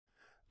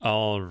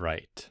All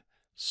right.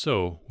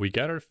 So we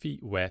got our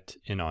feet wet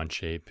in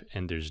Onshape,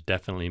 and there's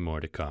definitely more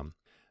to come.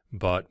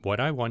 But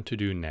what I want to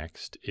do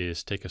next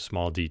is take a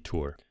small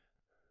detour.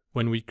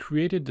 When we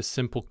created the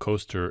simple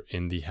coaster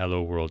in the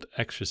Hello World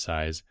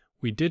exercise,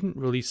 we didn't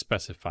really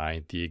specify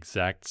the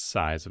exact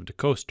size of the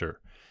coaster.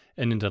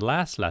 And in the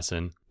last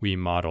lesson, we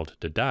modeled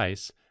the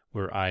dice,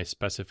 where I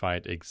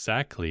specified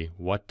exactly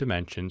what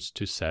dimensions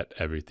to set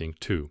everything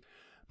to.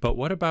 But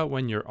what about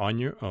when you're on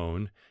your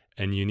own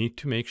and you need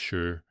to make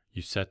sure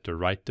you set the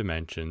right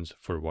dimensions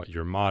for what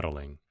you're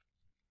modeling?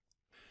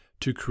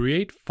 To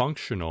create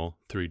functional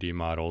 3D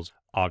models,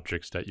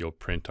 objects that you'll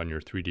print on your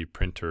 3D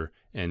printer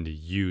and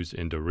use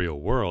in the real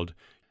world,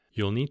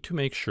 you'll need to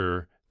make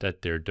sure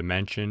that they're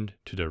dimensioned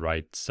to the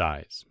right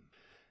size.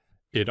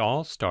 It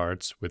all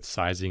starts with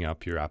sizing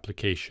up your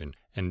application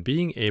and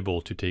being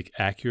able to take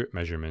accurate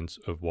measurements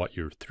of what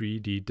your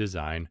 3D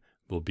design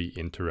will be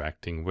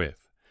interacting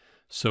with.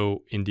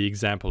 So in the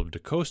example of the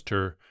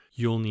coaster,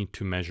 you'll need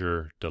to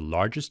measure the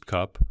largest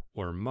cup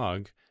or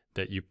mug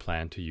that you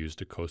plan to use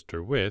the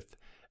coaster with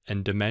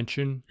and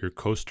dimension your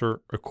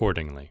coaster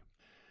accordingly.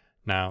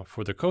 Now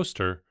for the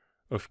coaster,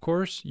 of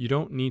course, you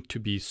don't need to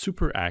be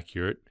super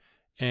accurate,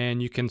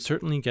 and you can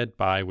certainly get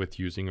by with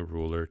using a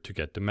ruler to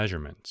get the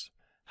measurements.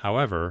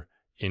 However,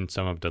 in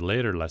some of the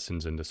later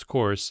lessons in this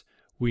course,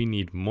 we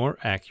need more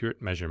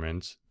accurate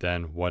measurements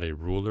than what a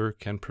ruler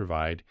can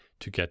provide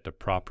to get the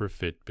proper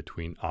fit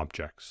between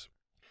objects.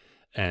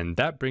 And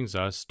that brings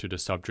us to the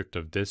subject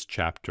of this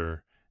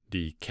chapter,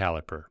 the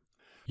caliper.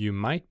 You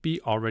might be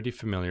already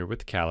familiar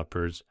with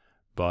calipers,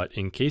 but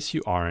in case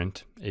you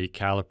aren't, a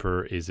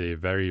caliper is a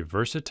very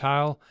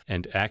versatile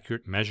and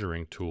accurate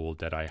measuring tool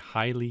that I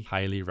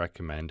highly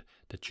recommend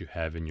that you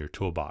have in your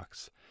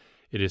toolbox.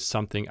 It is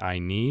something I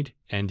need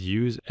and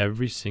use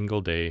every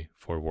single day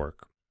for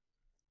work.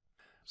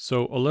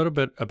 So a little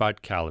bit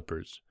about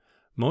calipers.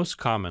 Most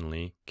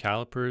commonly,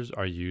 calipers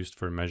are used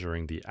for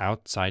measuring the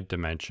outside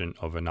dimension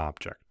of an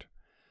object.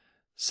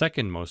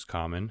 Second most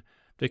common,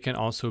 they can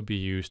also be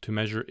used to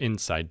measure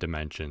inside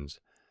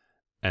dimensions.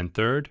 And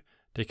third,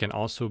 they can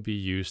also be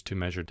used to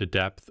measure the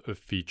depth of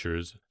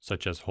features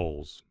such as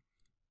holes.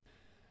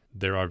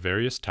 There are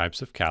various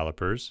types of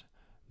calipers.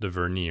 The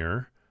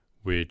vernier,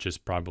 which is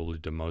probably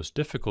the most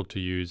difficult to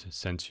use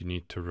since you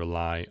need to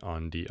rely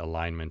on the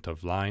alignment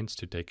of lines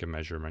to take a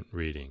measurement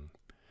reading.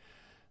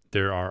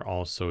 There are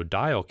also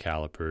dial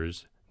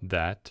calipers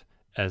that,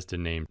 as the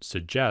name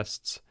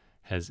suggests,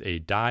 has a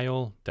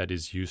dial that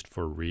is used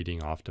for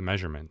reading off the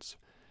measurements.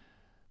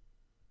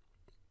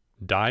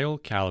 Dial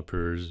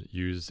calipers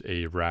use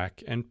a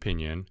rack and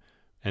pinion,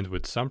 and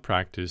with some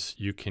practice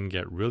you can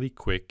get really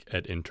quick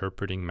at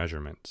interpreting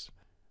measurements.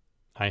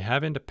 I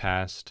have in the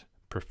past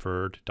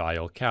preferred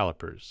dial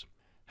calipers.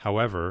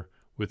 However,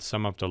 with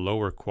some of the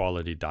lower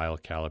quality dial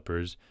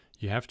calipers,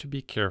 you have to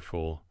be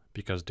careful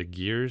because the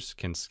gears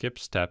can skip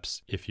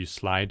steps if you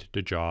slide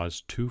the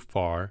jaws too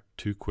far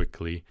too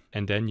quickly,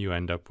 and then you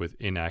end up with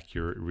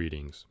inaccurate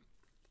readings.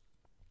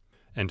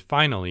 And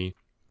finally,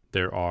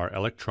 there are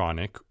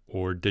electronic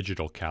or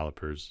digital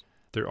calipers.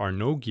 There are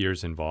no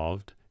gears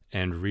involved,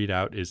 and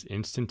readout is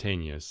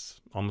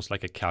instantaneous, almost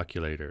like a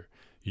calculator.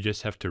 You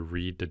just have to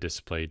read the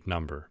displayed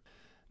number.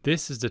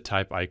 This is the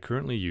type I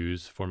currently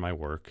use for my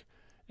work,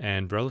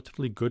 and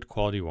relatively good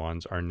quality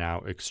ones are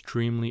now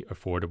extremely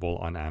affordable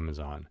on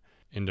Amazon,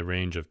 in the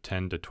range of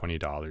 $10 to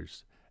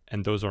 $20,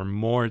 and those are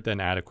more than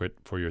adequate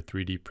for your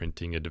 3D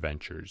printing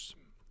adventures.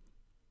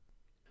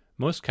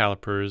 Most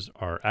calipers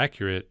are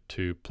accurate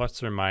to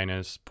plus or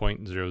minus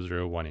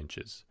 0.001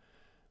 inches,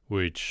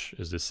 which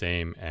is the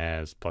same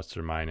as plus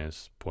or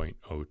minus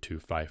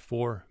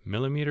 0.0254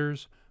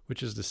 millimeters,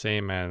 which is the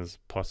same as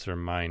plus or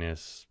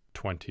minus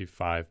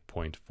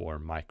 25.4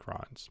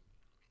 microns.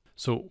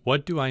 So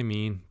what do I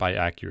mean by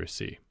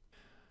accuracy?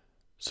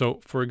 So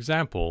for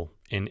example,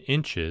 in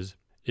inches,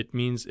 it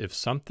means if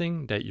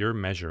something that you're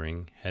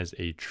measuring has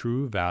a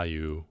true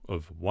value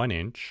of 1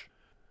 inch,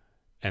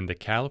 and the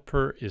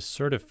caliper is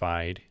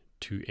certified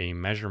to a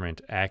measurement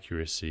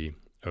accuracy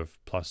of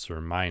plus or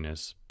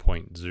minus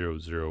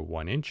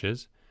 0.001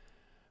 inches,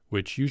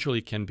 which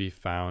usually can be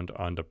found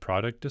on the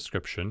product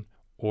description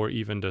or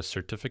even the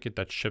certificate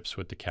that ships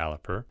with the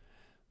caliper,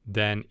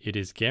 then it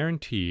is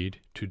guaranteed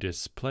to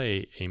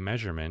display a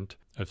measurement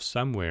of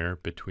somewhere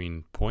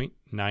between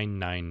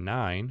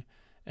 0.999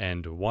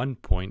 and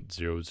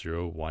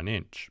 1.001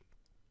 inch.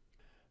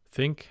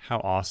 Think how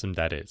awesome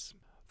that is.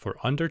 For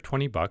under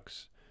 20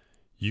 bucks,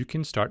 you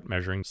can start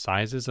measuring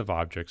sizes of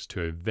objects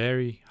to a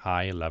very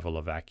high level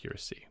of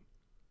accuracy.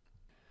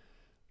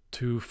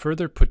 To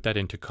further put that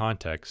into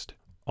context,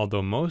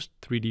 although most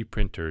 3D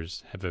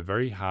printers have a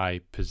very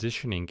high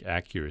positioning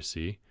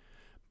accuracy,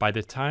 by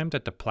the time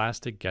that the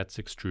plastic gets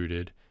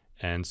extruded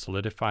and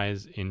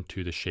solidifies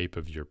into the shape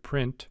of your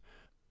print,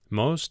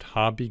 most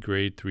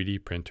hobby-grade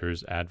 3D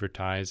printers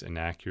advertise an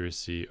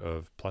accuracy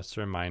of plus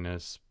or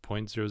minus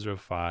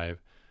 0.005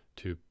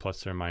 to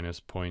plus or minus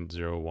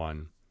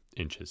 0.01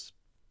 inches.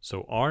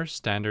 So our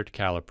standard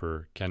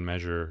caliper can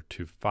measure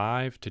to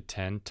 5 to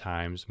 10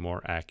 times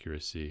more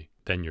accuracy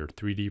then your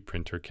 3D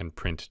printer can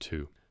print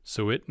to.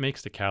 So it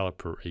makes the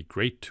caliper a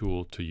great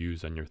tool to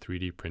use on your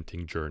 3D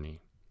printing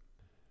journey.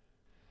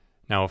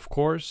 Now, of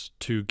course,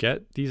 to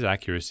get these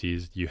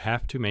accuracies, you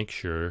have to make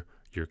sure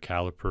your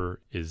caliper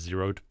is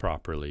zeroed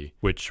properly,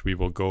 which we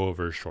will go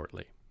over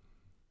shortly.